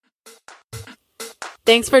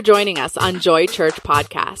Thanks for joining us on Joy Church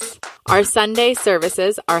Podcasts. Our Sunday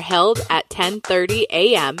services are held at 10:30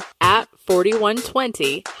 a.m. at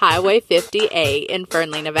 4120 Highway 50A in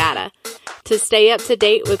Fernley, Nevada. To stay up to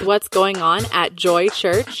date with what's going on at Joy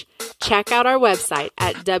Church, check out our website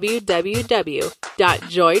at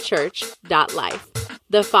www.joychurch.life.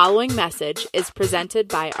 The following message is presented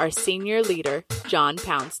by our senior leader, John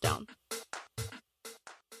Poundstone.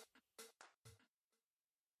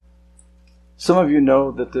 Some of you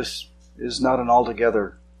know that this is not an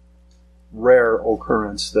altogether rare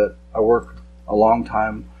occurrence, that I work a long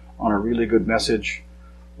time on a really good message,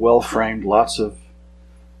 well-framed, lots of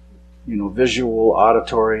visual,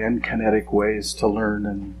 auditory, and kinetic ways to learn,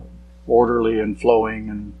 and orderly and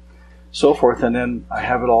flowing and so forth. And then I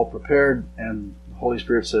have it all prepared, and the Holy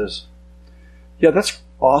Spirit says, yeah, that's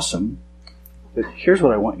awesome, but here's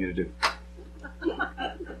what I want you to do.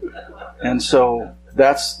 And so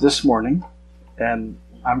that's this morning. And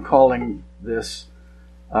I'm calling this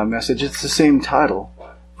message, it's the same title,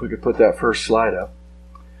 if we could put that first slide up,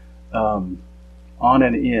 On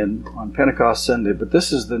and In on Pentecost Sunday, but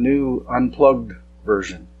this is the new unplugged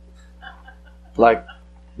version, like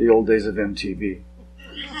the old days of MTV.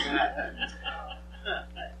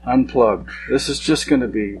 Unplugged. This is just going to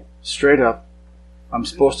be straight up. I'm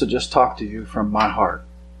supposed to just talk to you from my heart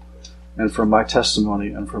and from my testimony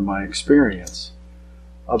and from my experience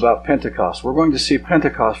about Pentecost. We're going to see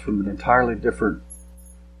Pentecost from an entirely different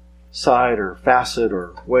side or facet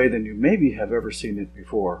or way than you maybe have ever seen it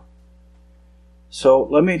before. So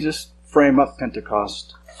let me just frame up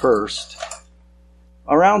Pentecost first.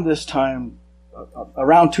 Around this time,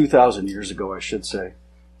 around 2,000 years ago, I should say.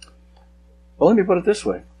 Well, let me put it this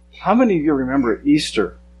way. How many of you remember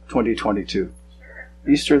Easter 2022?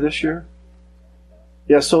 Easter this year?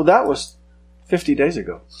 Yeah, so that was 50 days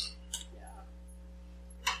ago.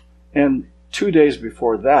 And 2 days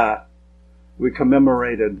before that, we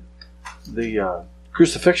commemorated the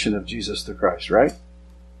crucifixion of Jesus the Christ, right?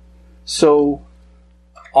 So,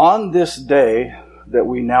 on this day that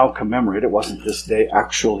we now commemorate, it wasn't this day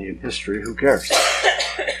actually in history, who cares?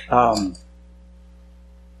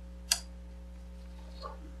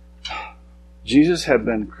 Jesus had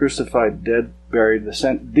been crucified, dead, buried,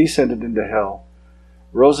 descended into hell,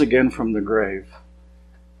 rose again from the grave,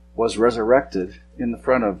 was resurrected in the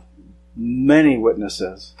front of many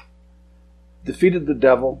witnesses, defeated the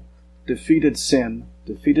devil, defeated sin,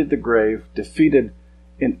 defeated the grave, defeated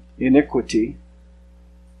iniquity,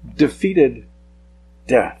 defeated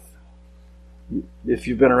death. If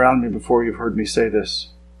you've been around me before, you've heard me say this.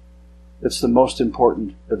 It's the most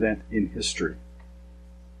important event in history.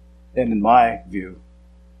 And in my view,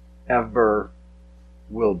 ever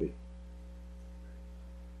will be.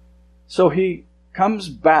 So he comes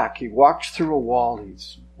back, he walks through a wall,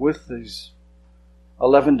 he's with these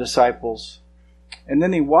 11 disciples, and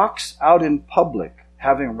then he walks out in public,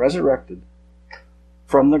 having resurrected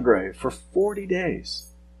from the grave for 40 days.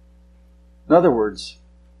 In other words,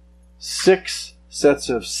 6 sets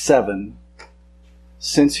of 7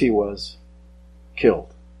 since he was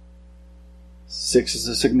killed. 6 is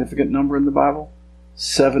a significant number in the Bible.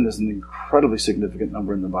 7 is an incredibly significant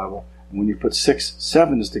number in the Bible. And when you put 6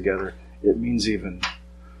 sevens together, it means even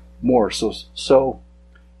more. So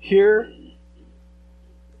here,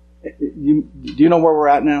 do you know where we're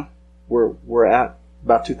at now? We're at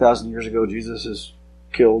about 2,000 years ago. Jesus is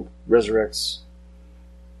killed, resurrects,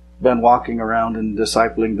 been walking around and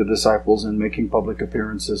discipling the disciples and making public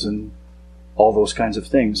appearances and all those kinds of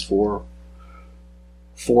things for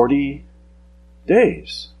 40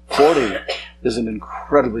 days. 40 is an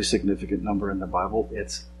incredibly significant number in the Bible.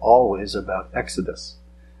 It's always about Exodus.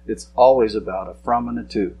 It's always about a from and a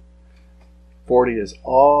to. 40 is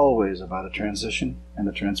always about a transition and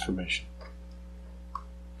a transformation.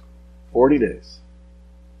 40 days.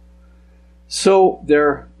 So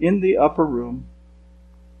they're in the upper room,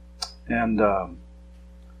 and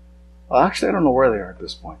actually I don't know where they are at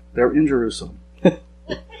this point. They're in Jerusalem.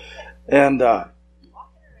 And the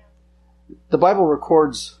Bible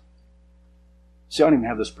records, see, I don't even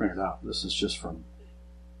have this printed out. This is just from,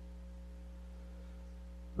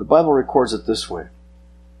 the Bible records it this way.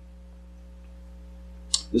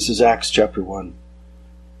 This is Acts chapter 1,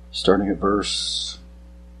 starting at verse...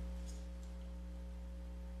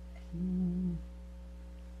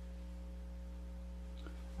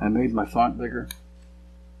 I made my font bigger.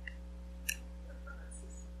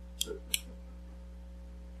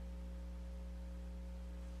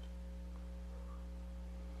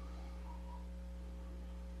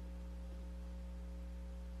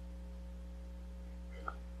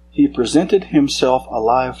 He presented himself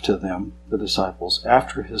alive to them, the disciples,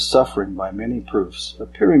 after his suffering by many proofs,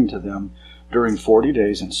 appearing to them during 40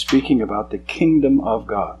 days and speaking about the kingdom of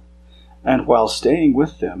God. And while staying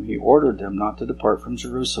with them, he ordered them not to depart from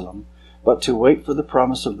Jerusalem, but to wait for the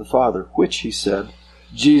promise of the Father, which, he said,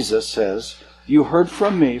 Jesus says, "You heard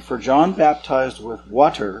from me, for John baptized with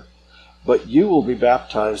water, but you will be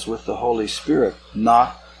baptized with the Holy Spirit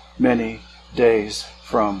not many days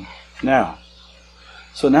from now."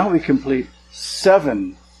 So now we complete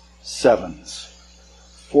 7 sevens.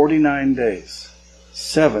 49 days.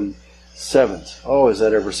 7 sevens. Oh, is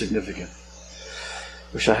that ever significant?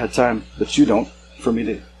 Wish I had time, but you don't, for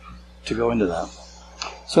me to go into that.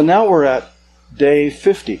 So now we're at day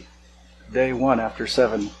 50. Day 1 after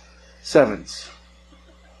 7 sevens.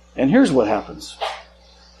 And here's what happens.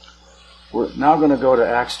 We're now going to go to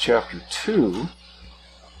Acts chapter 2.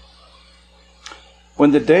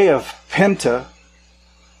 When the day of Pentecost,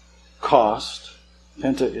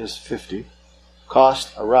 Penta is 50,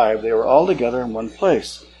 Cost arrived, they were all together in one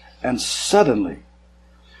place. And suddenly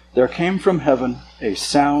there came from heaven a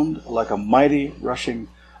sound like a mighty rushing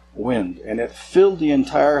wind, and it filled the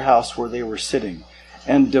entire house where they were sitting.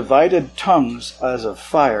 And divided tongues as of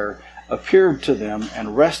fire appeared to them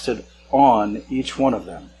and rested on each one of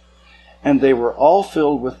them. And they were all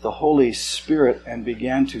filled with the Holy Spirit and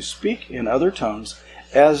began to speak in other tongues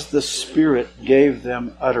as the Spirit gave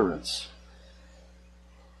them utterance.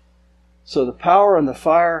 So the power and the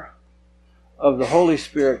fire of the Holy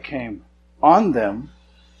Spirit came on them,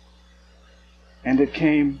 and it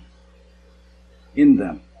came in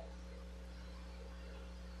them.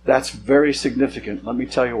 That's very significant. Let me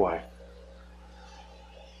tell you why.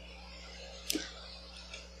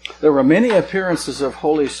 There were many appearances of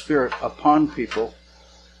Holy Spirit upon people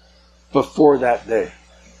before that day.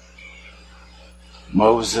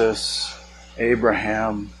 Moses,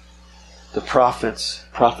 Abraham, the prophets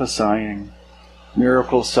prophesying,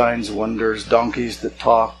 miracles, signs, wonders, donkeys that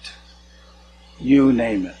talked, you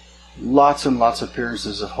name it. Lots and lots of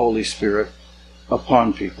appearances of Holy Spirit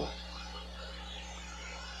upon people.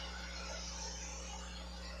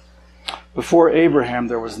 Before Abraham,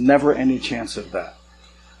 there was never any chance of that.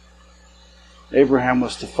 Abraham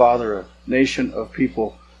was to father a nation of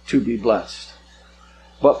people to be blessed.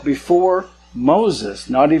 But before Moses,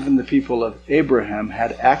 not even the people of Abraham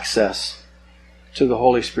had access to the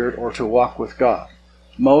Holy Spirit or to walk with God.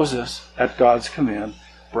 Moses, at God's command,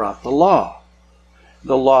 brought the law.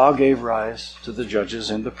 The law gave rise to the judges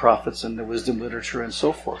and the prophets and the wisdom literature and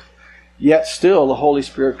so forth. Yet still the Holy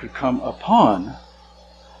Spirit could come upon,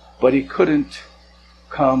 but he couldn't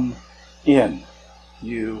come in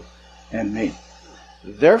you and me.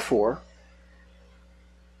 Therefore,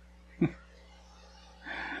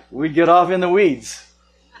 we'd get off in the weeds.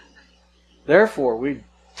 Therefore, we'd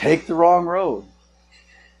take the wrong road.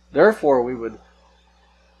 Therefore, we would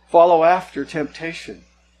follow after temptation,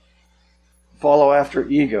 follow after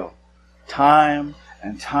ego, time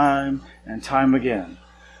and time and time again.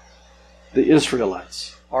 The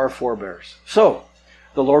Israelites, our forebears. So,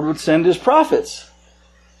 the Lord would send his prophets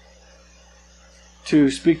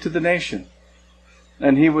to speak to the nation.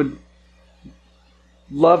 And he would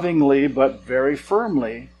lovingly but very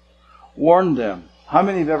firmly warn them. How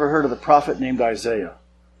many have ever heard of the prophet named Isaiah?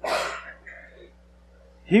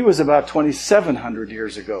 He was about 2,700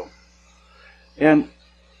 years ago. And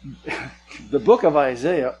the book of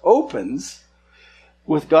Isaiah opens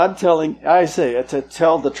with God telling Isaiah to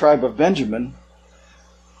tell the tribe of Benjamin,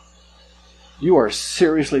 you are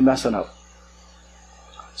seriously messing up.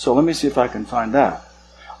 So let me see if I can find that.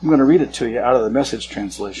 I'm going to read it to you out of the Message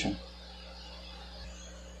translation.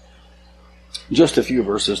 Just a few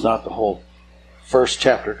verses, not the whole first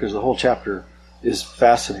chapter, because the whole chapter is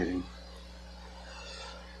fascinating.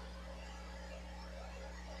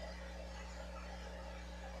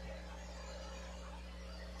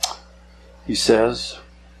 He says,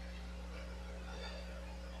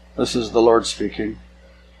 this is the Lord speaking,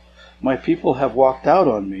 my people have walked out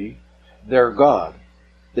on me, their God.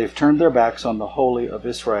 They've turned their backs on the Holy of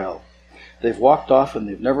Israel. They've walked off and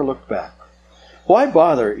they've never looked back. Why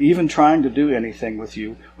bother even trying to do anything with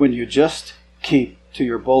you when you just keep to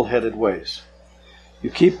your bull-headed ways? You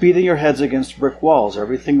keep beating your heads against brick walls.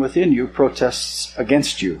 Everything within you protests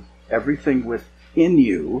against you. Everything within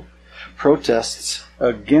you protests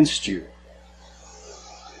against you.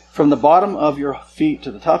 From the bottom of your feet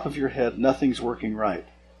to the top of your head, nothing's working right.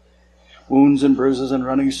 Wounds and bruises and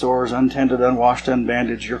running sores, untended, unwashed,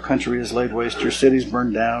 unbandaged. Your country is laid waste. Your city's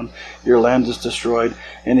burned down. Your land is destroyed.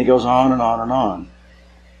 And he goes on and on and on.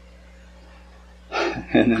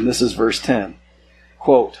 And then this is verse 10.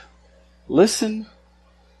 Quote, listen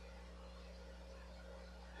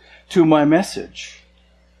to my message.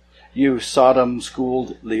 You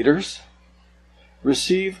Sodom-schooled leaders,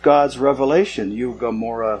 receive God's revelation, you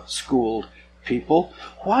Gomorrah-schooled people.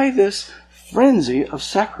 Why this frenzy of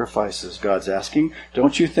sacrifices, God's asking?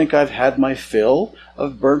 Don't you think I've had my fill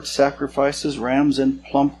of burnt sacrifices, rams and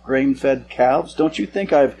plump grain-fed calves? Don't you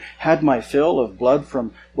think I've had my fill of blood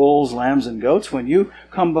from bulls, lambs, and goats? When you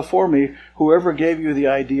come before me, whoever gave you the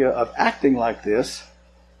idea of acting like this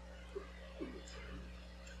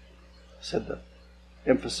said the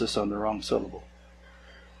emphasis on the wrong syllable.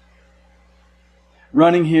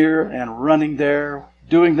 Running here and running there,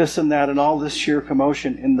 doing this and that, and all this sheer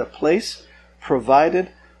commotion in the place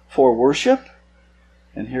provided for worship.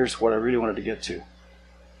 And here's what I really wanted to get to.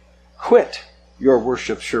 Quit your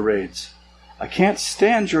worship charades. I can't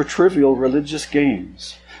stand your trivial religious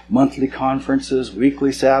games. Monthly conferences,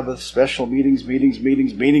 weekly Sabbaths, special meetings.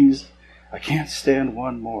 I can't stand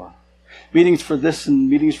one more. Meetings for this and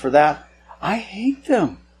meetings for that. I hate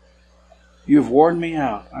them. You've worn me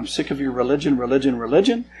out. I'm sick of your religion,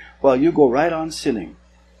 while you go right on sinning.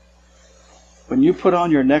 When you put on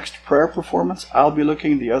your next prayer performance, I'll be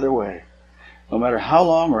looking the other way. No matter how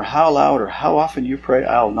long or how loud or how often you pray,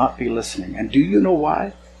 I'll not be listening. And do you know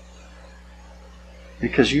why?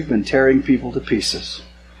 Because you've been tearing people to pieces,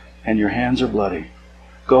 and your hands are bloody.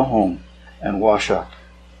 Go home and wash up.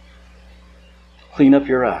 Clean up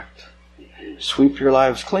your act. Sweep your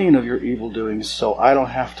lives clean of your evil doings so I don't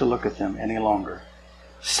have to look at them any longer.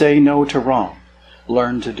 Say no to wrong.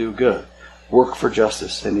 Learn to do good. Work for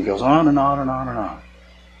justice. And he goes on and on and on and on.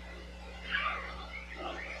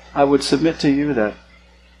 I would submit to you that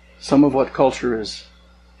some of what culture is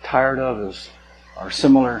tired of are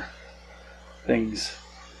similar things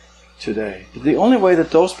today. The only way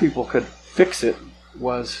that those people could fix it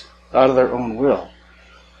was out of their own will.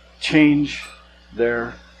 Change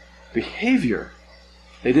their behavior.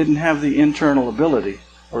 They didn't have the internal ability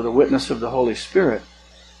or the witness of the Holy Spirit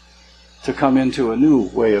to come into a new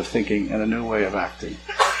way of thinking and a new way of acting.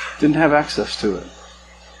 Didn't have access to it.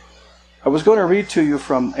 I was going to read to you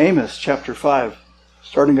from Amos chapter 5,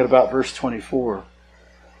 starting at about verse 24,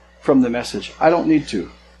 from the Message. I don't need to.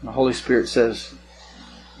 The Holy Spirit says,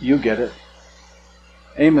 you get it.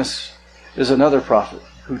 Amos is another prophet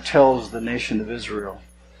who tells the nation of Israel,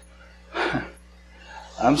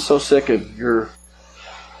 I'm so sick of your...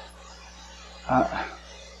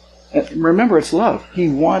 remember, it's love. He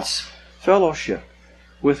wants fellowship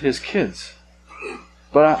with his kids.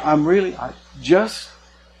 But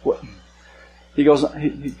he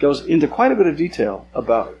goes into quite a bit of detail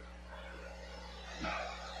about,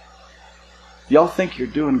 y'all think you're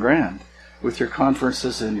doing grand with your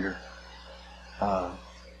conferences and your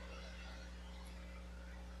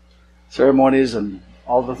ceremonies and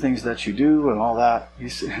all the things that you do and all that.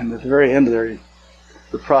 And at the very end there,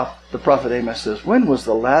 the prophet Amos says, when was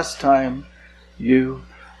the last time you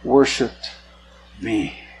worshipped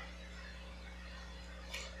me?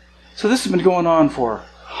 So this has been going on for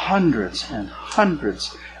hundreds and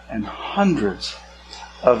hundreds and hundreds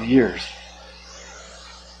of years.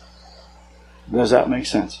 Does that make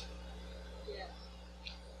sense? Yeah.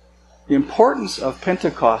 The importance of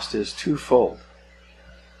Pentecost is twofold.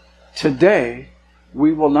 Today,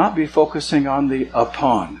 we will not be focusing on the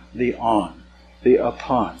upon, the on, the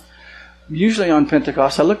upon. Usually on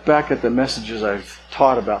Pentecost, I look back at the messages I've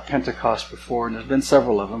taught about Pentecost before, and there's been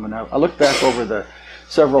several of them, and I look back over the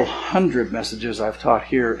several hundred messages I've taught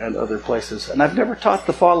here and other places, and I've never taught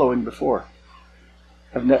the following before.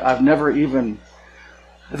 I've never even,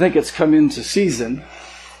 I think it's come into season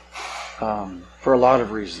for a lot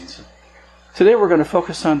of reasons. Today we're going to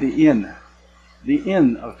focus on the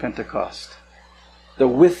in of Pentecost, the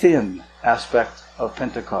within aspect of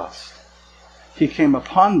Pentecost. He came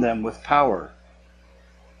upon them with power.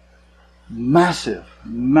 Massive,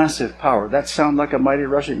 massive power. That sounds like a mighty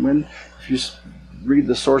rushing wind. If you read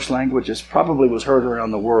the source language, it probably was heard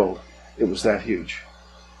around the world. It was that huge.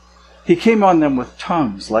 He came on them with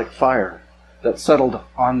tongues like fire that settled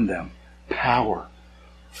on them. Power.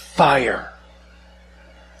 Fire.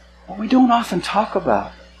 What we don't often talk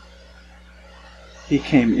about. He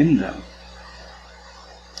came in them.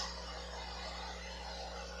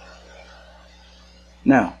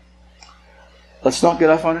 Now, let's not get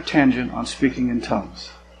off on a tangent on speaking in tongues.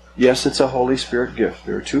 Yes, it's a Holy Spirit gift.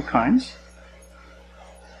 There are two kinds.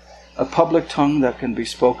 A public tongue that can be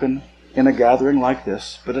spoken in a gathering like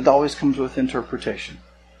this, but it always comes with interpretation.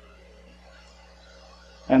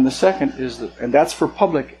 And the second is, and that's for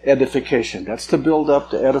public edification. That's to build up,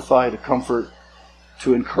 to edify, to comfort,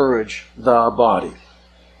 to encourage the body.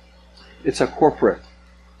 It's a corporate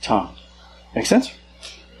tongue. Make sense?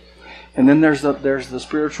 And then there's the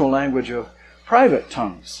spiritual language of private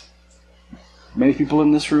tongues. Many people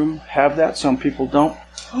in this room have that. Some people don't.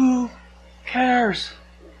 Who cares?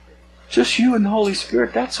 Just you and the Holy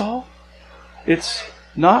Spirit, that's all. It's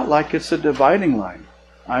not like it's a dividing line.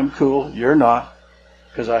 I'm cool, you're not,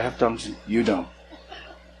 because I have tongues and you don't.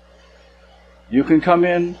 You can come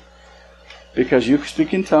in because you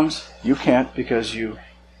speak in tongues. You can't because you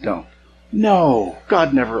don't. No,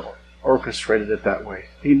 God never orchestrated it that way.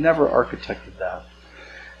 He never architected that.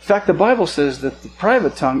 In fact, the Bible says that the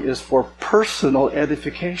private tongue is for personal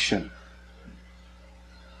edification.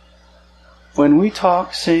 When we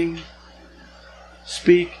talk, sing,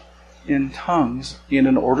 speak in tongues in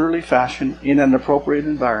an orderly fashion, in an appropriate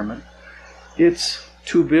environment, it's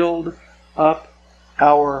to build up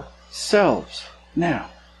ourselves. Now,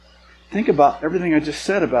 think about everything I just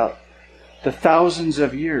said about the thousands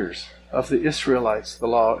of years of the Israelites, the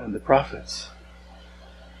law, and the prophets.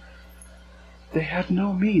 They had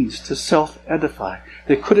no means to self-edify.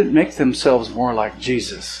 They couldn't make themselves more like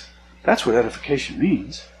Jesus. That's what edification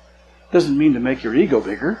means. It doesn't mean to make your ego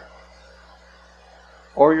bigger,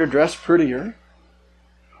 or your dress prettier,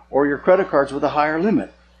 or your credit cards with a higher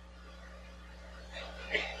limit.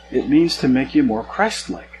 It means to make you more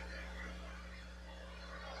Christ-like.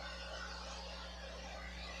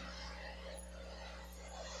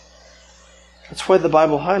 That's why the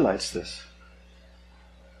Bible highlights this.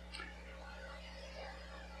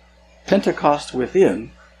 Pentecost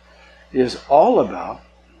within is all about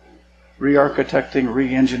re-architecting,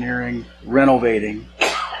 re-engineering, renovating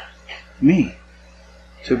me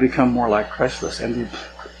to become more like Christless and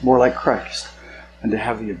more like Christ, and to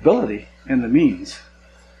have the ability and the means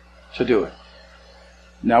to do it.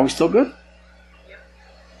 Now we still good?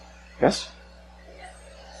 Yes?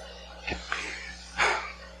 Okay.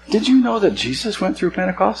 Did you know that Jesus went through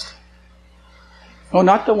Pentecost? Oh,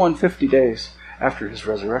 not the 150 days after his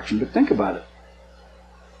resurrection, but think about it.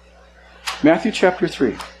 Matthew chapter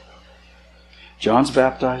 3. John's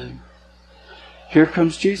baptizing. Here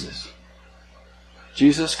comes Jesus.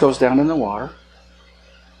 Jesus goes down in the water,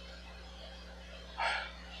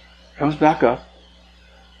 comes back up.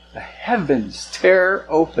 The heavens tear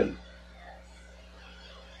open.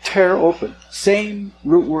 Tear open. Same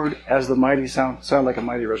root word as the mighty sound like a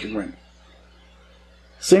mighty rushing wind.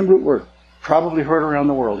 Same root word. Probably heard around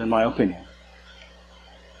the world, in my opinion.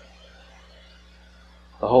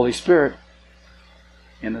 The Holy Spirit,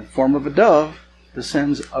 in the form of a dove,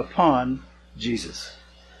 descends upon Jesus.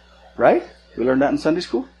 Right? We learned that in Sunday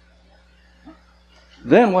school.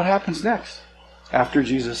 Then what happens next? After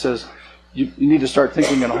Jesus says, you need to start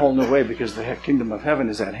thinking in a whole new way because the kingdom of heaven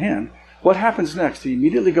is at hand. What happens next? He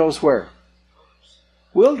immediately goes where?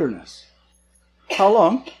 Wilderness. How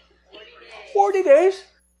long? 40 days.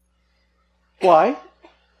 Why?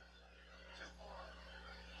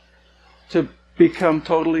 To become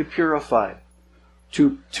totally purified.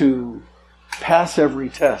 To pass every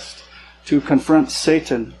test. To confront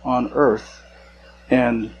Satan on earth.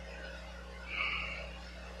 And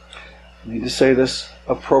I need to say this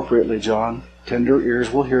appropriately, John. Tender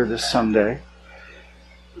ears will hear this someday.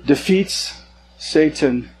 Defeats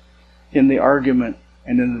Satan in the argument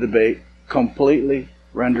and in the debate, completely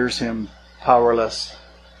renders him powerless,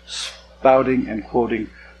 spouting and quoting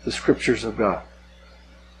the scriptures of God.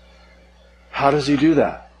 How does he do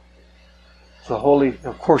that?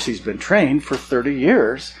 Of course he's been trained for 30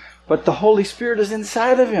 years, but the Holy Spirit is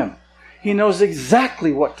inside of him. He knows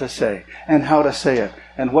exactly what to say and how to say it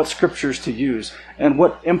and what scriptures to use and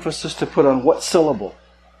what emphasis to put on what syllable.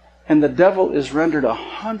 And the devil is rendered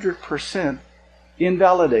 100%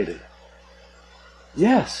 invalidated.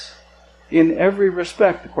 Yes, in every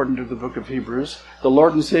respect, according to the book of Hebrews, the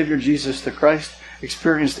Lord and Savior Jesus the Christ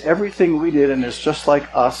experienced everything we did and is just like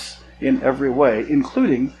us in every way,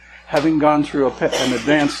 including having gone through an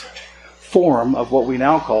advanced form of what we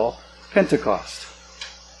now call Pentecost.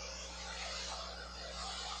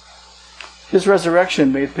 His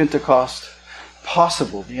resurrection made Pentecost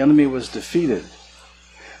possible. The enemy was defeated.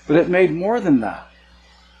 But it made more than that.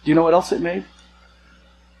 Do you know what else it made?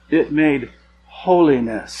 It made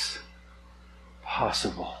holiness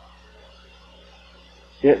possible.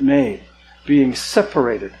 It made being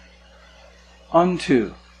separated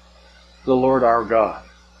unto the Lord our God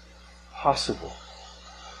possible.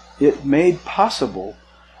 It made possible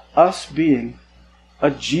us being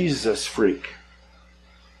a Jesus freak.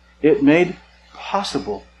 It made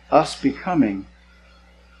possible us becoming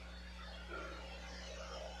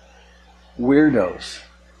weirdos.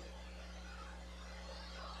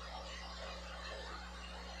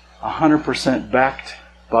 100% backed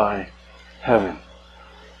by heaven.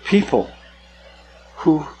 People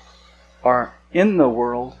who are in the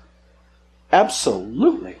world,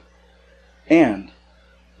 absolutely, and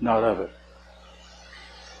not of it.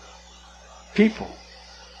 People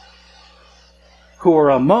who are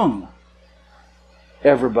among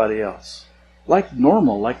everybody else, like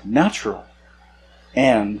normal, like natural,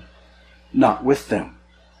 and not with them.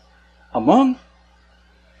 Among,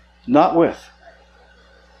 not with.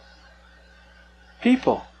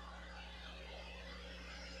 People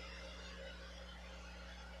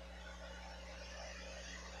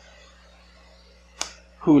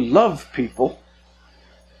who love people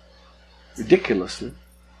ridiculously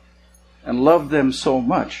and love them so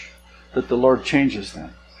much that the Lord changes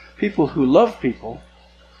them. People who love people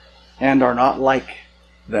and are not like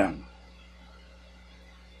them.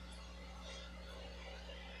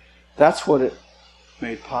 That's what it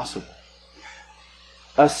made possible.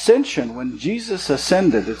 Ascension, when Jesus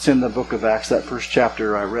ascended, it's in the book of Acts, that first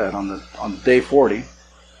chapter I read on day 40.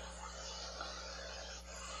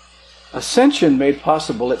 Ascension made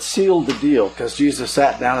possible, it sealed the deal because Jesus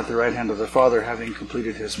sat down at the right hand of the Father having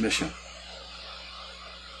completed his mission.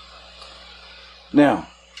 Now,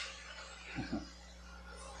 I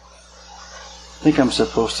think I'm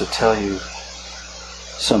supposed to tell you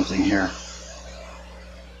something here.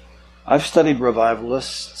 I've studied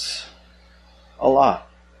revivalists a lot.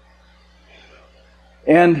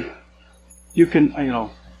 And you can,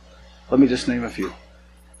 let me just name a few.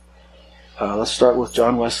 Let's start with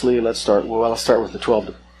John Wesley. Let's start with the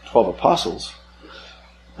 12 apostles.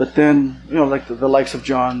 But then, like the likes of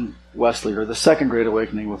John Wesley, or the Second Great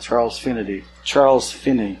Awakening with Charles Finney,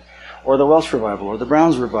 or the Welsh Revival, or the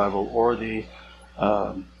Browns Revival, or the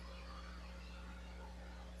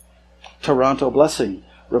Toronto Blessing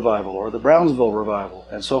Revival, or the Brownsville Revival,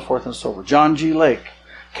 and so forth and so forth. John G. Lake,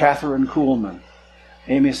 Catherine Kuhlman,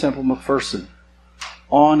 Amy Semple McPherson,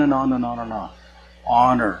 on and on and on and on.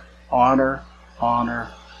 Honor, honor,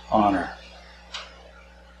 honor, honor.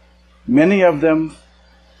 Many of them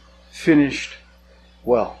finished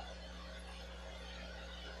well.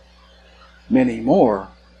 Many more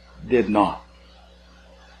did not.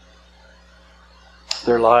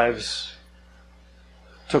 Their lives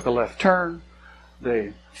took a left turn.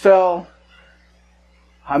 They fell.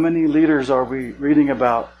 How many leaders are we reading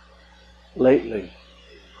about lately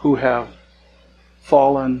who have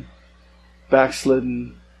fallen,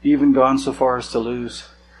 backslidden, even gone so far as to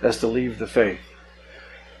leave the faith?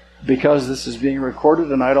 Because this is being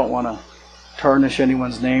recorded, and I don't want to tarnish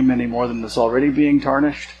anyone's name any more than it's already being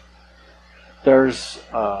tarnished. There's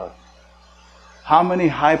how many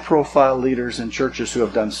high-profile leaders in churches who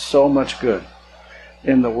have done so much good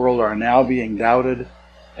in the world are now being doubted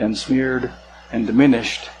and smeared and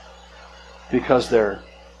diminished because their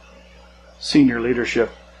senior leadership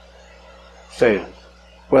failed.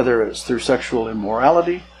 Whether it's through sexual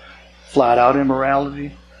immorality, flat-out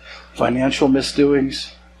immorality, financial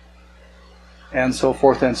misdoings, and so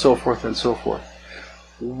forth and so forth and so forth.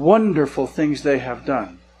 Wonderful things they have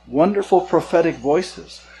done. Wonderful prophetic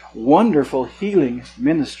voices. Wonderful healing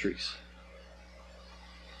ministries,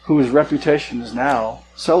 whose reputation is now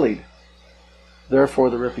sullied. Therefore,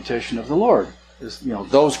 the reputation of the Lord is,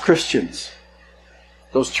 those Christians,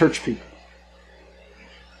 those church people.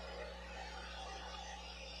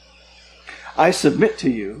 I submit to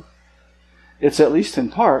you, it's at least in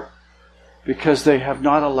part because they have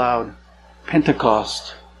not allowed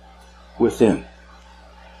Pentecost within.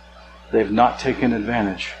 They've not taken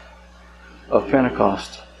advantage of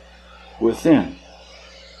Pentecost within.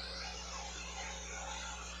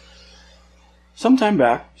 Sometime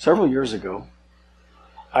back, several years ago,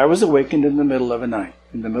 I was awakened in the middle of the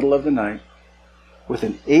night, with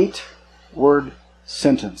an 8-word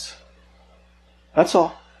sentence. That's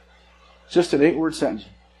all. Just an 8-word sentence.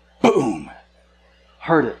 Boom!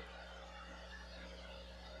 Heard it.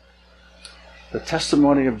 The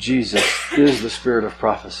testimony of Jesus is the spirit of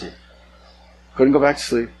prophecy. Couldn't go back to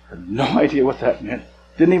sleep. Had no idea what that meant.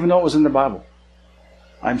 Didn't even know it was in the Bible.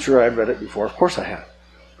 I'm sure I'd read it before. Of course I had.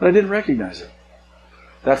 But I didn't recognize it.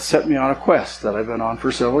 That set me on a quest that I've been on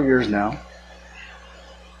for several years now.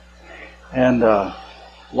 And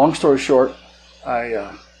long story short,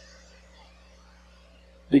 I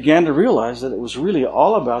began to realize that it was really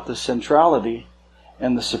all about the centrality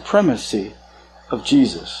and the supremacy of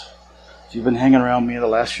Jesus. If you've been hanging around me the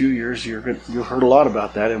last few years, you've heard a lot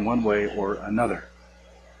about that in one way or another.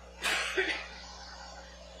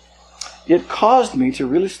 It caused me to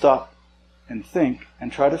really stop and think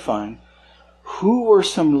and try to find who were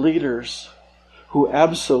some leaders who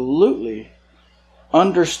absolutely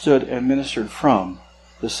understood and ministered from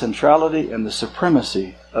the centrality and the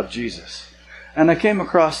supremacy of Jesus. And I came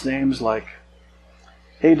across names like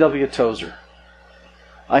A.W. Tozer.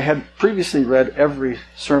 I had previously read every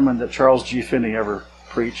sermon that Charles G. Finney ever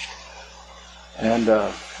preached, and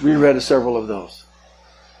reread several of those.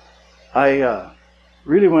 I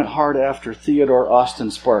really went hard after Theodore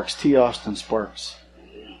Austin Sparks, T. Austin Sparks.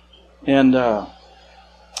 And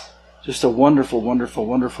just a wonderful, wonderful,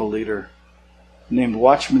 wonderful leader named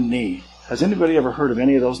Watchman Nee. Has anybody ever heard of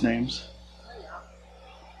any of those names?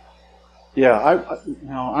 Yeah,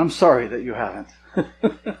 I'm sorry that you haven't.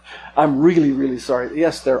 I'm really, really sorry.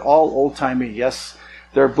 Yes, they're all old-timey. Yes,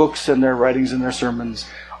 their books and their writings and their sermons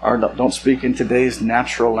don't speak in today's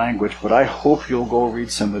natural language, but I hope you'll go read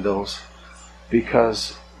some of those,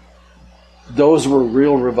 because those were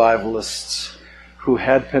real revivalists who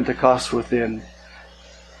had Pentecost within,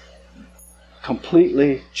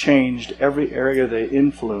 completely changed every area they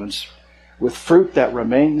influenced with fruit that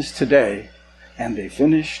remains today, and they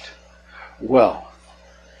finished well.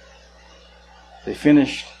 They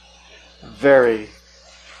finished very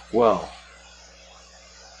well.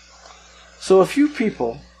 So a few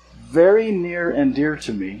people very near and dear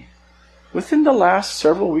to me within the last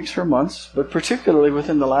several weeks or months, but particularly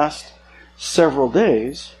within the last several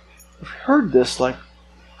days, have heard this like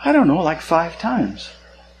 5 times.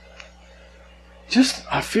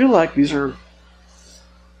 I feel like these are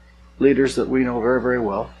leaders that we know very, very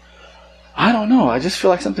well. I don't know. I just feel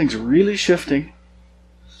like something's really shifting.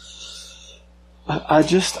 I'm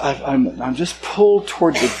just pulled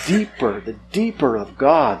toward the deeper of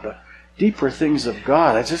God, the deeper things of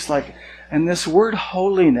God. And this word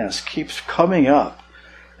holiness keeps coming up.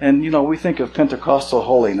 And, we think of Pentecostal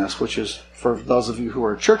holiness, which is, for those of you who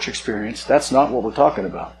are church experienced, that's not what we're talking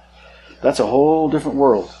about. That's a whole different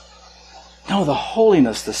world. No, the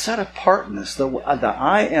holiness, the set apartness, the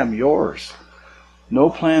I am yours. No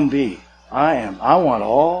plan B. I want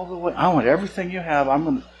all the way. I want everything you have.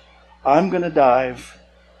 I'm going to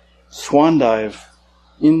swan dive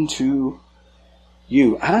into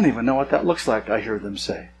you. I don't even know what that looks like, I hear them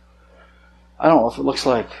say. I don't know if it looks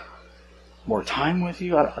like more time with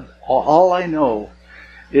you. All I know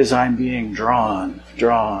is I'm being drawn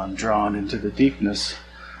into the deepness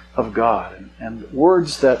of God. And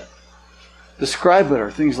words that describe it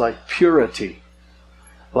are things like purity,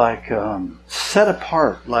 like set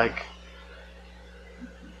apart, like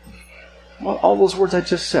all those words I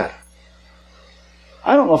just said.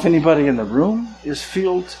 I don't know if anybody in the room is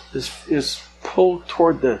pulled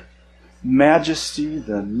toward the majesty,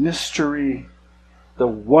 the mystery, the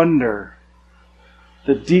wonder,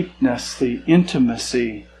 the deepness, the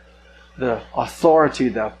intimacy, the authority,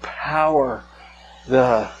 the power,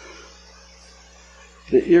 the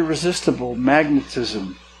irresistible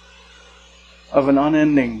magnetism of an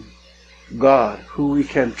unending God who we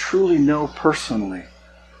can truly know personally,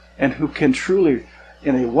 and who can truly,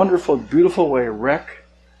 in a wonderful, beautiful way,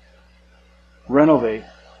 renovate,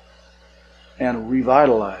 and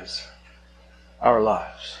revitalize our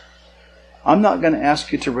lives. I'm not going to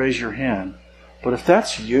ask you to raise your hand, but if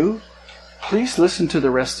that's you, please listen to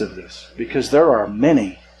the rest of this, because there are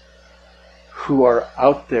many who are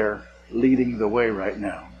out there leading the way right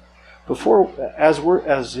now.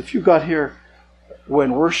 As if you got here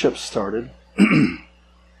when worship started,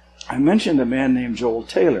 I mentioned a man named Joel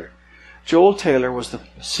Taylor. Joel Taylor was the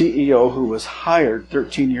CEO who was hired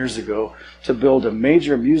 13 years ago to build a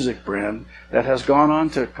major music brand that has gone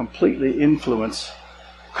on to completely influence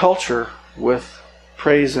culture with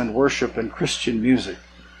praise and worship and Christian music.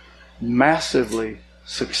 Massively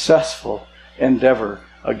successful endeavor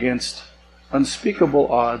against unspeakable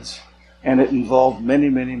odds, and it involved many.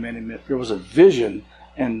 There was a vision,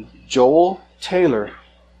 and Joel Taylor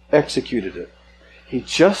executed it. He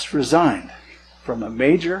just resigned from a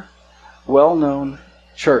major, well-known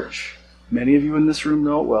church. Many of you in this room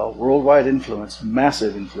know it well. Worldwide influence,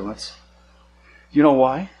 massive influence. You know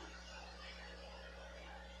why?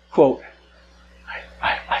 Quote,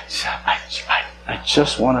 I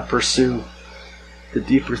just want to pursue the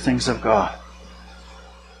deeper things of God.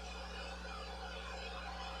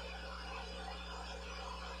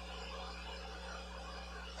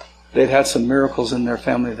 They'd had some miracles in their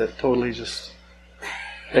family that totally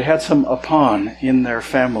they had some upon in their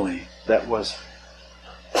family that was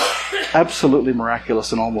absolutely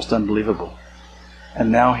miraculous and almost unbelievable.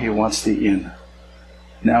 And now he wants the in.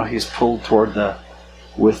 Now he's pulled toward the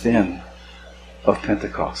within of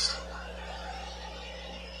Pentecost.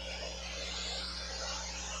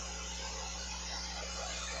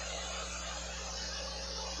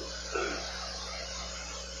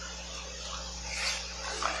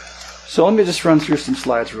 So let me just run through some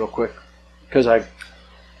slides real quick, because I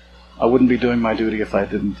wouldn't be doing my duty if I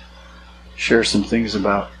didn't share some things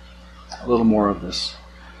about a little more of this.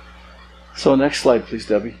 So next slide, please,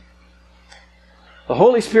 Debbie. The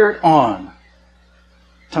Holy Spirit on.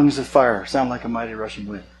 Tongues of fire sound like a mighty rushing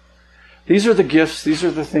wind. These are the gifts. These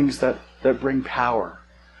are the things that bring power.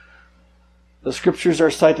 The scriptures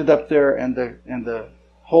are cited up there, and the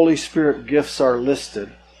Holy Spirit gifts are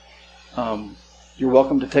listed. You're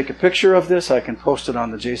welcome to take a picture of this. I can post it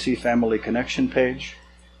on the JC Family Connection page.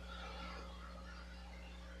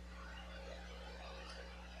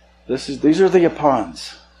 These are the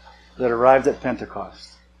Apons that arrived at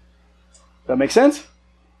Pentecost. That make sense?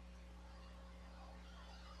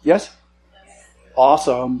 Yes?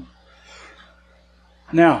 Awesome.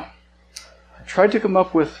 Now, I tried to come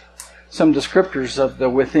up with some descriptors of the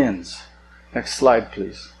withins. Next slide,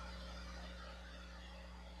 please.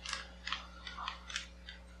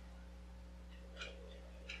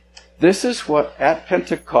 This is what, at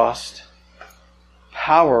Pentecost,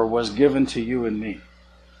 power was given to you and me.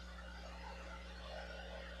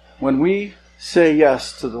 When we say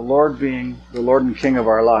yes to the Lord being the Lord and King of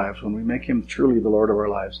our lives, when we make Him truly the Lord of our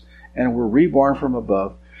lives, and we're reborn from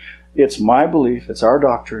above, it's my belief, it's our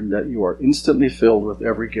doctrine, that you are instantly filled with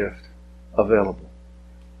every gift available.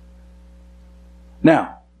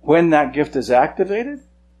 Now, when that gift is activated,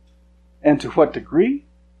 and to what degree,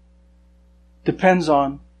 depends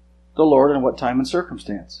on the Lord and what time and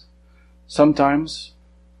circumstance. Sometimes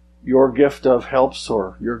your gift of helps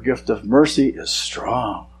or your gift of mercy is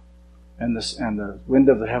strong, and the wind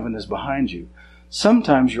of the heaven is behind you.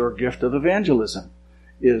 Sometimes your gift of evangelism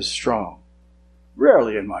is strong.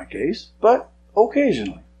 Rarely in my case, but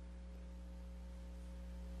occasionally.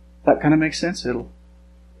 That kind of makes sense? All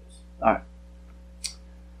right.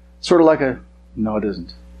 Sort of like no, it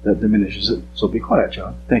isn't. That diminishes it. So be quiet,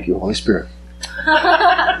 John. Thank you, Holy Spirit.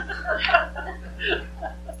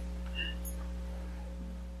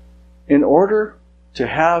 In order to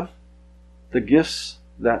have the gifts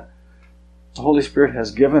that the Holy Spirit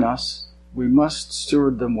has given us, we must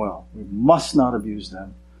steward them well. We must not abuse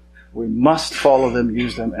them. We must follow them,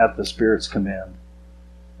 use them at the Spirit's command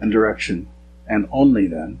and direction, and only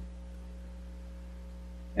then.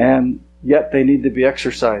 And yet they need to be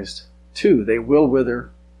exercised too. They will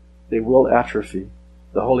wither. They will atrophy.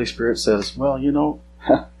 The Holy Spirit says, well,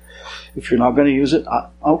 if you're not going to use it,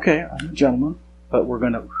 okay, I'm a gentleman, but we're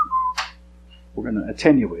going to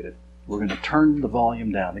attenuate it. We're going to turn the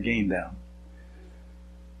volume down, the gain down.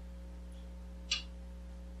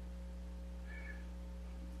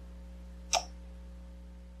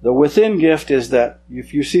 The within gift is that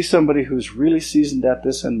if you see somebody who's really seasoned at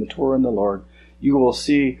this and mature in the Lord, you will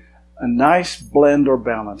see a nice blend or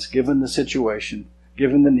balance, given the situation,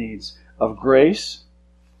 given the needs, of grace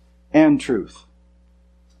and truth.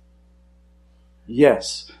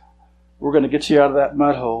 Yes, we're going to get you out of that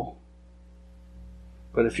mud hole.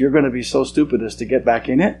 But if you're going to be so stupid as to get back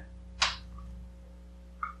in it,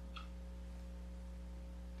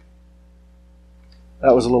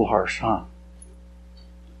 that was a little harsh, huh?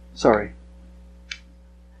 Sorry.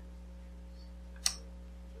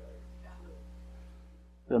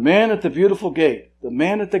 The man at the beautiful gate. The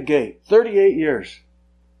man at the gate. 38 years.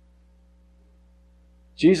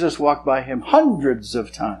 Jesus walked by him hundreds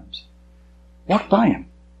of times. Walked by him.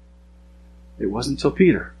 It wasn't until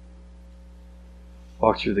Peter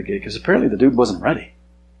walked through the gate, because apparently the dude wasn't ready.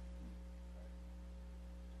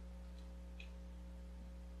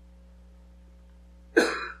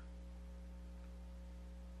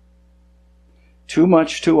 Too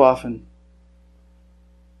much, too often,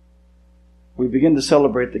 we begin to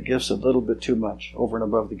celebrate the gifts a little bit too much, over and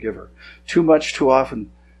above the giver. Too much, too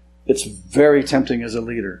often, it's very tempting as a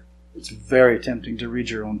leader. It's very tempting to read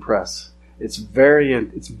your own press. It's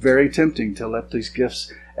very tempting to let these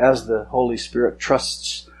gifts, as the Holy Spirit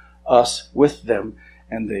trusts us with them,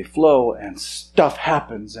 and they flow, and stuff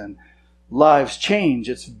happens, and lives change.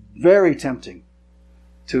 It's very tempting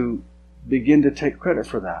to begin to take credit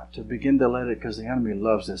for that, to begin to let it, because the enemy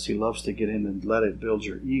loves this. He loves to get in and let it build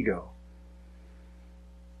your ego.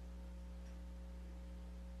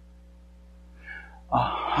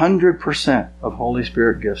 100% of Holy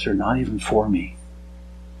Spirit gifts are not even for me.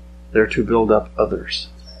 They're to build up others,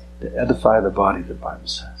 to edify the body, the Bible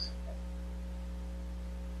says.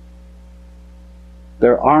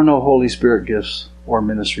 There are no Holy Spirit gifts or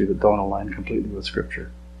ministry that don't align completely with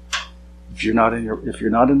Scripture. If you're not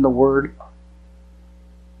in the Word,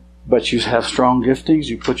 but you have strong giftings,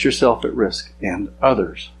 you put yourself at risk, and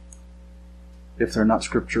others, if they're not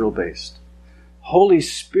scriptural based. Holy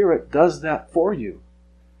Spirit does that for you.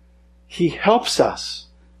 He helps us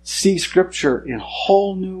see Scripture in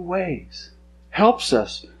whole new ways. Helps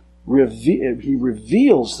us. He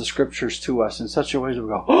reveals the Scriptures to us in such a way that we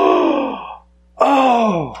go,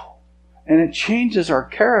 oh! And it changes our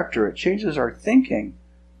character. It changes our thinking.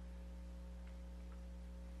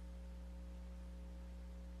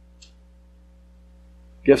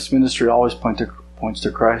 Gifts ministry always points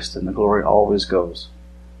to Christ, and the glory always goes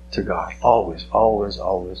to God. Always, always,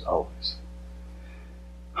 always, always.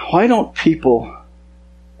 Why don't people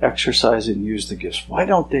exercise and use the gifts? Why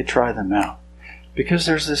don't they try them out? Because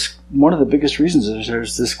there's this, one of the biggest reasons is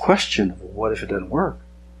there's this question of, what if it doesn't work?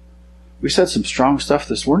 We said some strong stuff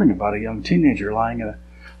this morning about a young teenager lying in a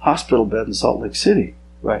hospital bed in Salt Lake City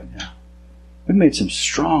right now. We made some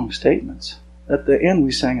strong statements. At the end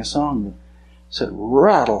we sang a song that said,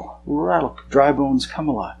 rattle, rattle, dry bones come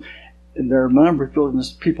alive. And there are a number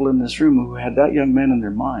of people in this room who had that young man in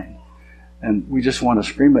their mind. And we just want to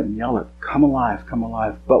scream it and yell it, come alive, come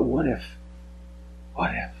alive. But what if?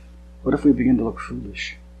 What if? What if we begin to look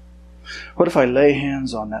foolish? What if I lay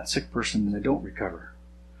hands on that sick person and they don't recover?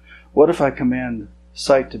 What if I command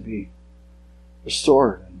sight to be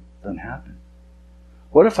restored and it doesn't happen?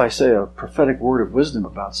 What if I say a prophetic word of wisdom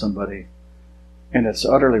about somebody and it's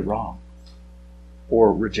utterly wrong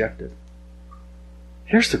or rejected?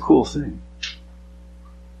 Here's the cool thing.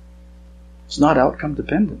 It's not outcome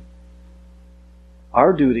dependent.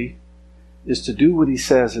 Our duty is to do what he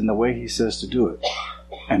says in the way he says to do it.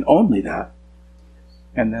 And only that.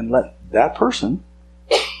 And then let that person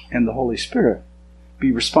and the Holy Spirit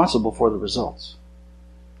be responsible for the results.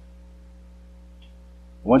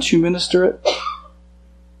 Once you minister it,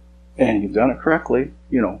 and you've done it correctly,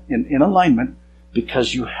 in alignment,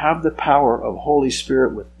 because you have the power of Holy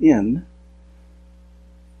Spirit within,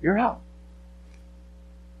 you're out.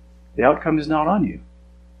 The outcome is not on you.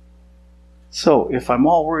 So, if I'm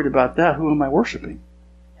all worried about that, who am I worshiping?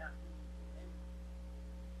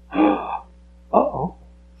 Uh-oh.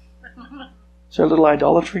 Is there a little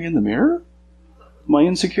idolatry in the mirror? My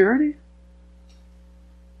insecurity?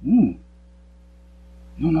 No.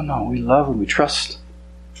 We love and we trust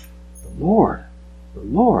the Lord. The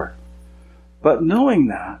Lord. But knowing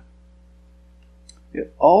that,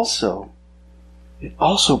 it also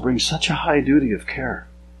brings such a high duty of care.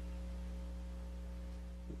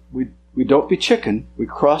 We don't be chicken. We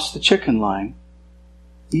cross the chicken line,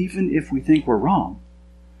 even if we think we're wrong,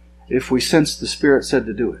 if we sense the Spirit said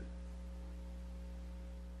to do it.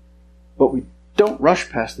 But we don't rush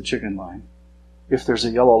past the chicken line if there's a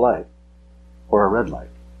yellow light or a red light.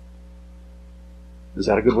 Is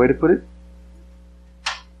that a good way to put it?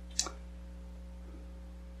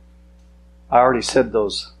 I already said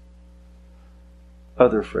those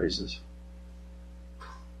other phrases.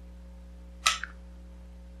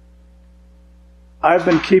 I've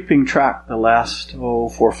been keeping track the last 4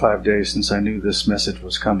 or 5 days since I knew this message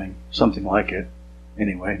was coming. Something like it.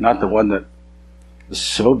 Anyway, not the one that was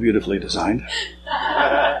so beautifully designed.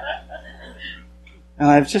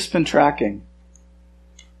 And I've just been tracking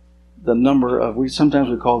the number of, sometimes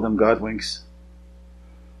we call them God winks,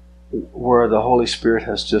 where the Holy Spirit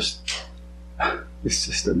has just, it's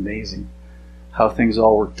just amazing how things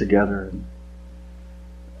all work together. And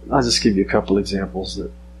I'll just give you a couple examples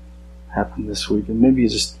that happened this week, and maybe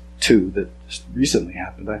just 2 that just recently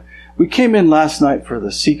happened. We came in last night for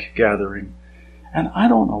the Sikh gathering, and I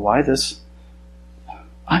don't know why because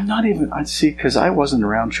I wasn't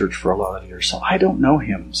around church for a lot of years, so I don't know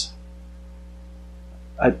hymns.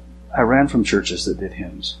 I ran from churches that did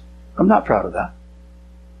hymns. I'm not proud of that.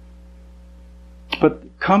 But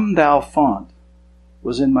Come Thou Font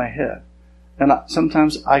was in my head. And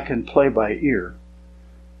sometimes I can play by ear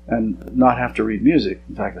and not have to read music.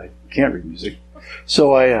 In fact, I can't read music.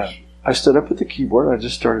 So I stood up at the keyboard. I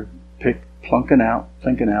just started thinking out,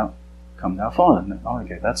 Come Thou Font. And,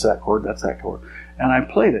 okay, that's that chord, that's that chord. And I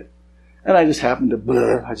played it. And I just happened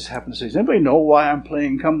to say, does anybody know why I'm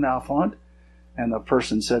playing Come Thou Font? And the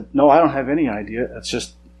person said, no, I don't have any idea. It's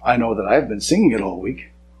just, I know that I've been singing it all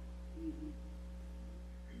week.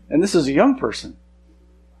 And this is a young person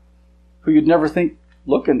who you'd never think,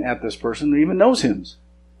 looking at this person, even knows hymns.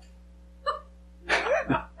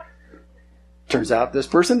 Turns out this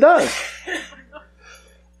person does.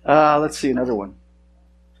 Let's see another one.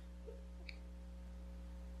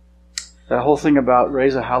 That whole thing about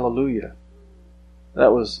Raise a Hallelujah.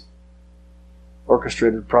 That was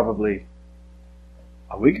orchestrated probably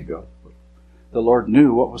a week ago. The Lord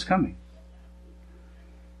knew what was coming.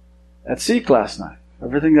 At Seek last night,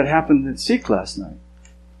 everything that happened at Seek last night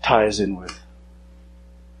ties in with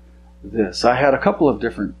this. I had a couple of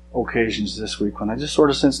different occasions this week when I just sort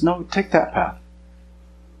of sensed, no, take that path.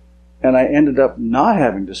 And I ended up not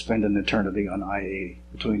having to spend an eternity on I-80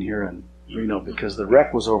 between here and Reno because the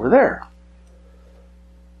wreck was over there.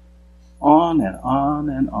 On and on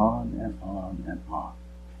and on and on and on.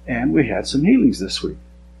 And we had some healings this week.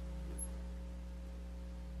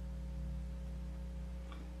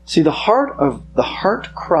 See, the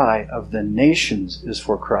heart cry of the nations is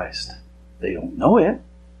for Christ. They don't know it.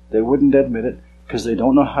 They wouldn't admit it because they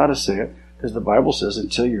don't know how to say it. Because the Bible says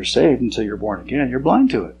until you're saved, until you're born again, you're blind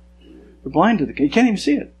to it. You're blind to you can't even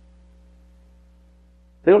see it.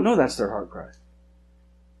 They don't know that's their heart cry.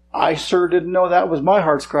 I sure didn't know that was my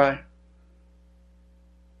heart's cry.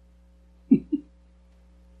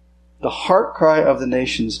 The heart cry of the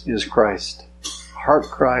nations is Christ. The heart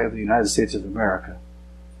cry of the United States of America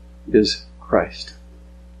is Christ.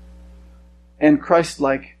 And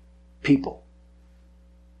Christ-like people.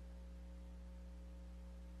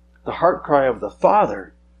 The heart cry of the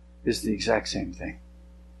Father is the exact same thing.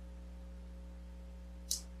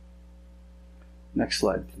 Next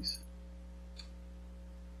slide, please.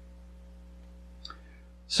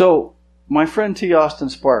 So, my friend T. Austin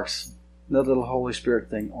Sparks, another little Holy Spirit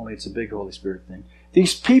thing, only it's a big Holy Spirit thing.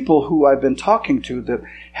 These people who I've been talking to that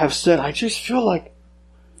have said, I just feel like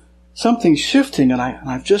something's shifting, and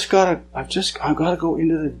I've got to go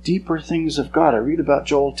into the deeper things of God. I read about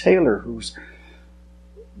Joel Taylor, who's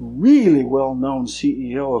really well-known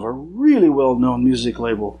CEO of a really well-known music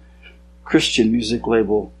label, Christian music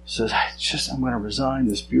label, says, I'm going to resign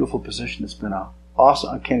this beautiful position. It's been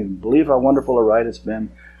awesome. I can't even believe how wonderful a ride it's been,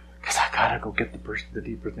 because I got to go get the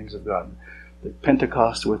deeper things of God, the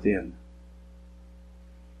Pentecost within.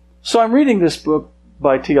 So I'm reading this book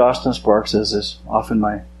by T. Austin Sparks, as is often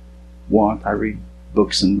my want. I read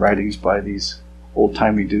books and writings by these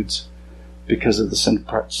old-timey dudes because of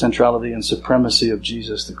the centrality and supremacy of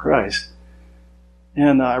Jesus the Christ.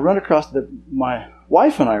 And I run across my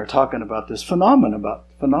wife and I are talking about this phenomenon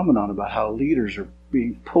about how leaders are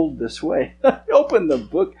being pulled this way. I open the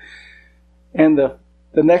book, and the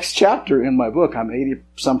next chapter in my book, I'm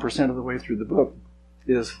 80% of the way through the book,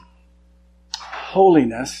 is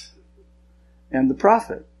holiness and the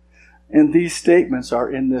prophet. And these statements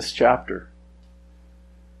are in this chapter.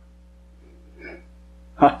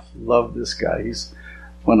 I love this guy. He's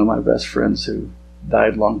one of my best friends who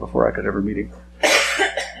died long before I could ever meet him.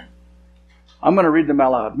 I'm going to read them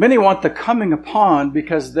out loud. Many want the coming upon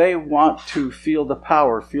because they want to feel the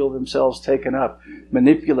power, feel themselves taken up,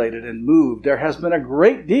 manipulated, and moved. There has been a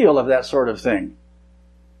great deal of that sort of thing,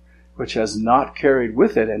 which has not carried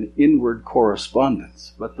with it an inward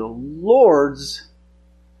correspondence. But the Lord's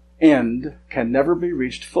end can never be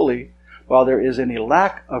reached fully while there is any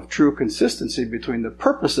lack of true consistency between the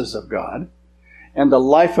purposes of God and the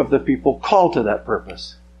life of the people called to that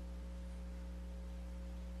purpose.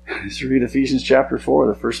 Just read Ephesians chapter 4,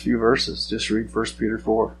 the first few verses. Just read 1 Peter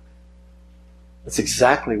 4. That's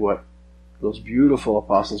exactly what those beautiful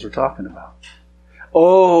apostles are talking about.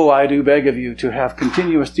 Oh, I do beg of you to have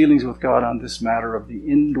continuous dealings with God on this matter of the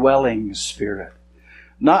indwelling Spirit.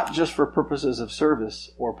 Not just for purposes of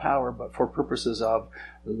service or power, but for purposes of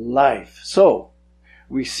life. So,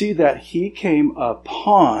 we see that He came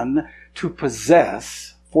upon to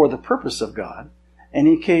possess for the purpose of God, and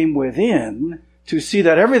He came within to see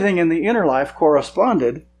that everything in the inner life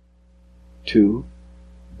corresponded to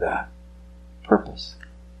that purpose.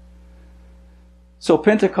 So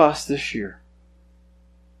Pentecost this year.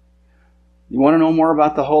 You want to know more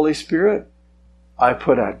about the Holy Spirit? I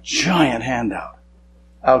put a giant handout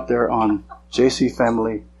out there on JC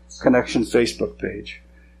Family Connection Facebook page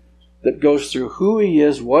that goes through who He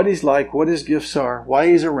is, what He's like, what His gifts are, why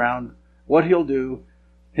He's around, what He'll do,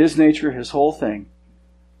 His nature, His whole thing.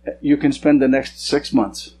 You can spend the next 6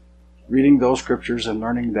 months reading those scriptures and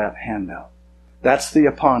learning that handout. That's the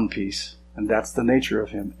upon piece, and that's the nature of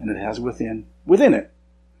Him, and it has within it.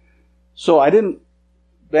 So I didn't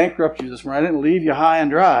bankrupt you this morning. I didn't leave you high and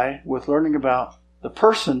dry with learning about the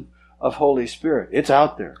person of Holy Spirit. It's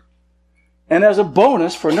out there. And as a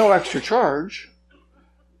bonus, for no extra charge,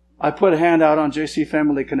 I put a handout on JC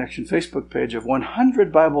Family Connection Facebook page of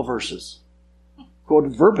 100 Bible verses,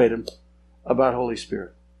 quoted verbatim, about Holy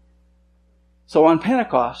Spirit. So on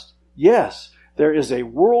Pentecost, yes, there is a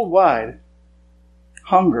worldwide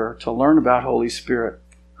hunger to learn about Holy Spirit,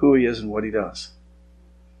 who He is and what He does.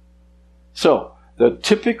 So, the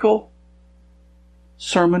typical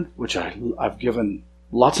sermon, which I've given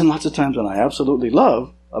lots and lots of times and I absolutely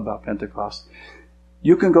love about Pentecost,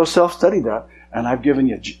 you can go self-study that, and I've given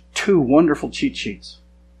you 2 wonderful cheat sheets.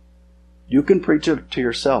 You can preach it to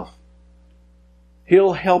yourself.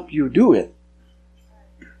 He'll help you do it.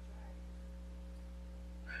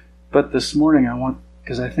 But this morning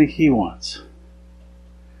because I think He wants.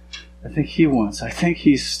 I think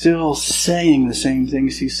He's still saying the same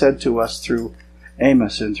things He said to us through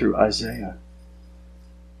Amos and through Isaiah.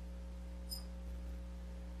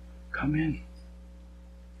 Come in.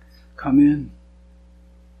 Come in.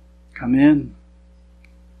 Come in.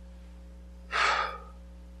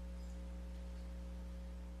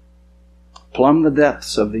 Plumb the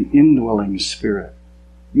depths of the indwelling Spirit.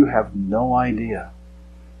 You have no idea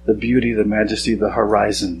the beauty, the majesty, the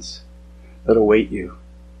horizons that await you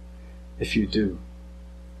if you do.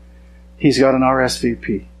 He's got an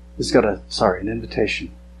RSVP. He's got an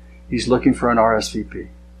invitation. He's looking for an RSVP.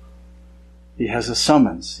 He has a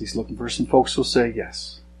summons. He's looking for some folks who'll say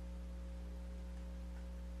yes.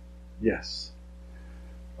 Yes.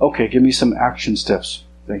 Okay, give me some action steps.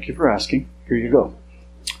 Thank you for asking. Here you go.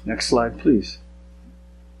 Next slide, please.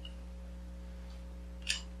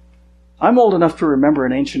 I'm old enough to remember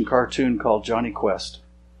an ancient cartoon called Johnny Quest.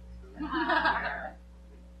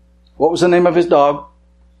 What was the name of his dog?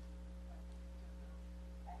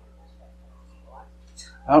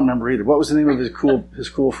 I don't remember either. What was the name of his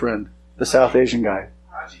cool friend? The South Asian guy.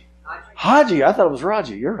 Haji. I thought it was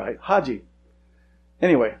Raji. You're right. Haji.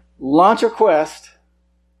 Anyway, launch a quest.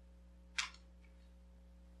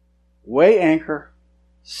 Weigh anchor.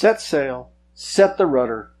 Set sail. Set the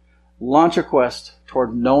rudder. Launch a quest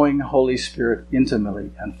toward knowing Holy Spirit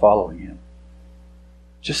intimately and following Him.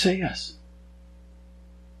 Just say yes.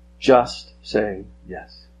 Just say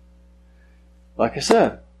yes. Like I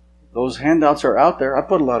said, those handouts are out there. I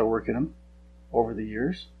put a lot of work in them over the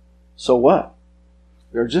years. So what?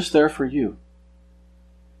 They're just there for you.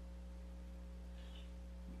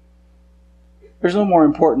 There's no more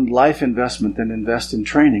important life investment than invest in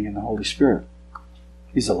training in the Holy Spirit.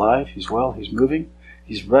 He's alive. He's well. He's moving.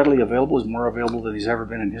 He's readily available. He's more available than He's ever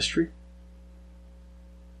been in history.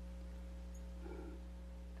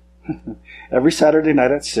 Every Saturday night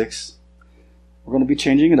at 6, we're going to be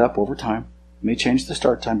changing it up over time. May change the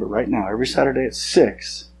start time, but right now, every Saturday at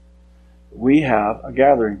 6, we have a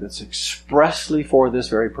gathering that's expressly for this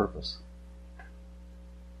very purpose.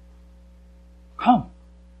 Come.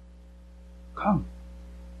 Come.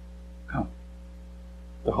 Come.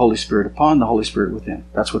 The Holy Spirit upon, the Holy Spirit within.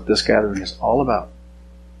 That's what this gathering is all about.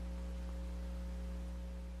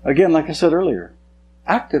 Again, like I said earlier,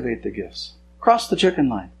 activate the gifts. Cross the chicken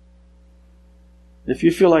line. If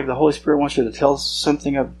you feel like the Holy Spirit wants you to tell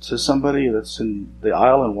something to somebody that's in the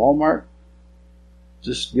aisle in Walmart,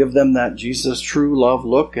 just give them that Jesus true love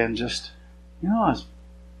look and just,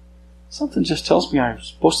 something just tells me I'm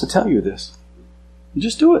supposed to tell you this. And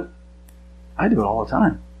just do it. I do it all the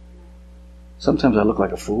time. Sometimes I look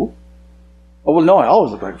like a fool. Oh, well, no, I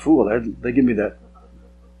always look like a fool. They give me that,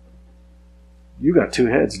 you got two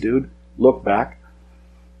heads, dude. Look back.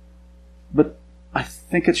 But I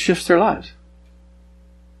think it shifts their lives.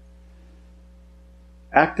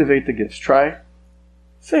 Activate the gifts. Try.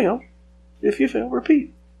 Fail. If you fail,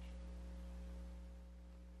 repeat.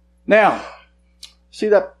 Now, see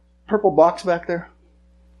that purple box back there?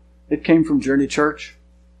 It came from Journey Church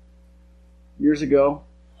years ago.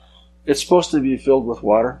 It's supposed to be filled with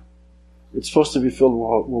water. It's supposed to be filled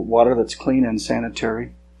with water that's clean and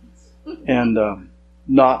sanitary and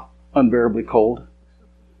not unbearably cold.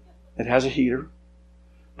 It has a heater,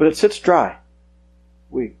 but it sits dry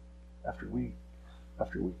week after week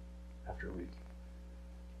after week after week.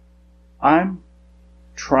 I'm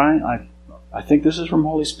trying, I think this is from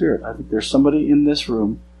Holy Spirit. I think there's somebody in this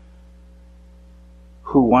room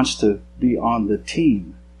who wants to be on the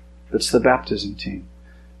team. That's the baptism team.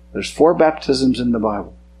 There's 4 baptisms in the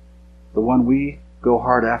Bible. The one we go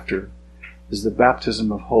hard after is the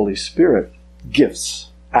baptism of Holy Spirit.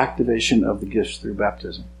 Gifts. Activation of the gifts through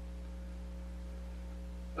baptism.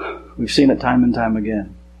 We've seen it time and time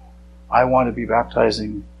again. I want to be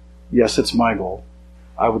baptizing. Yes, it's my goal.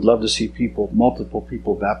 I would love to see multiple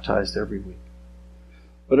people baptized every week.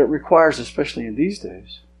 But it requires, especially in these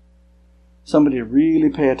days, somebody to really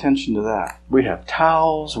pay attention to that. We have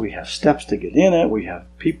towels, we have steps to get in it, we have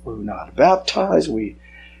people who know how to baptize, we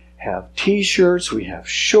have t-shirts, we have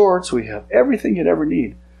shorts, we have everything you'd ever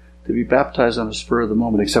need to be baptized on the spur of the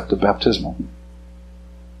moment except a baptismal.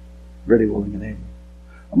 Ready, willing, and able.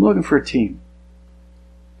 I'm looking for a team.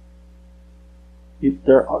 You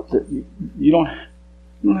don't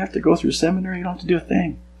have to go through seminary, you don't have to do a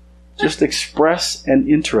thing. Just express an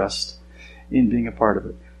interest in being a part of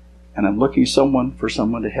it. And I'm looking for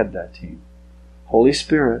someone to head that team. Holy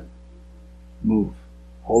Spirit, move.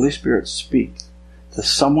 Holy Spirit, speak to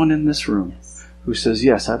someone in this room who says,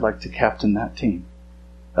 yes, I'd like to captain that team.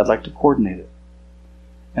 I'd like to coordinate it.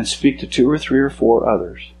 And speak to 2 or 3 or 4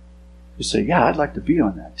 others who say, yeah, I'd like to be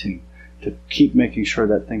on that team to keep making sure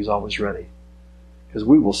that thing's always ready. Because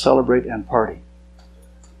we will celebrate and party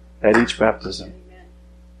at each baptism.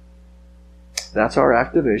 That's our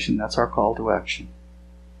activation. That's our call to action.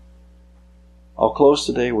 I'll close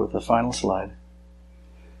today with a final slide.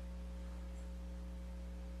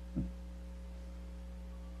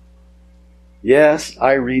 Yes,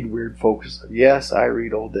 I read weird folks. Yes, I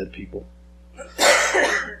read old dead people.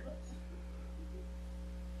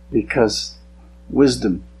 Because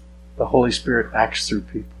wisdom, the Holy Spirit acts through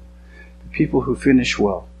people. People who finish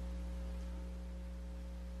well.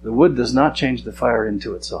 The wood does not change the fire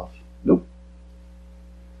into itself. Nope.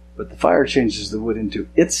 But the fire changes the wood into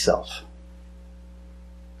itself.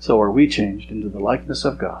 So are we changed into the likeness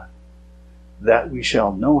of God, that we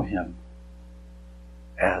shall know Him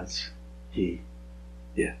as He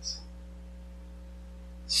is.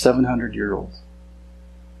 700-year-old.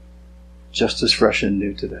 Just as fresh and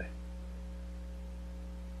new today.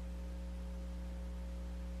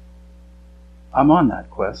 I'm on that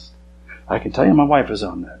quest. I can tell you my wife is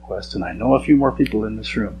on that quest, and I know a few more people in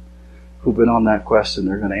this room who've been on that quest, and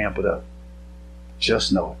they're going to amp it up.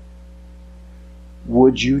 Just know it.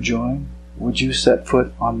 Would you join? Would you set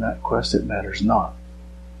foot on that quest? It matters not.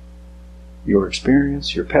 Your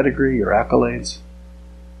experience, your pedigree, your accolades,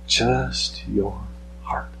 just your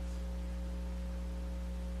heart.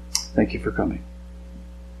 Thank you for coming.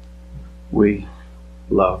 We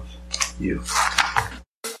love you.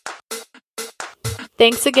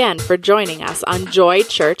 Thanks again for joining us on Joy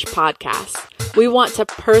Church Podcast. We want to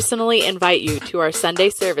personally invite you to our Sunday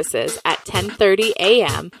services at 10:30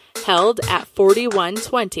 a.m. held at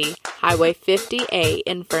 4120 Highway 50A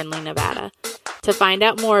in Fernley, Nevada. To find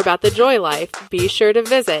out more about the Joy Life, be sure to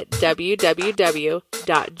visit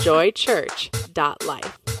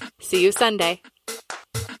www.joychurch.life. See you Sunday.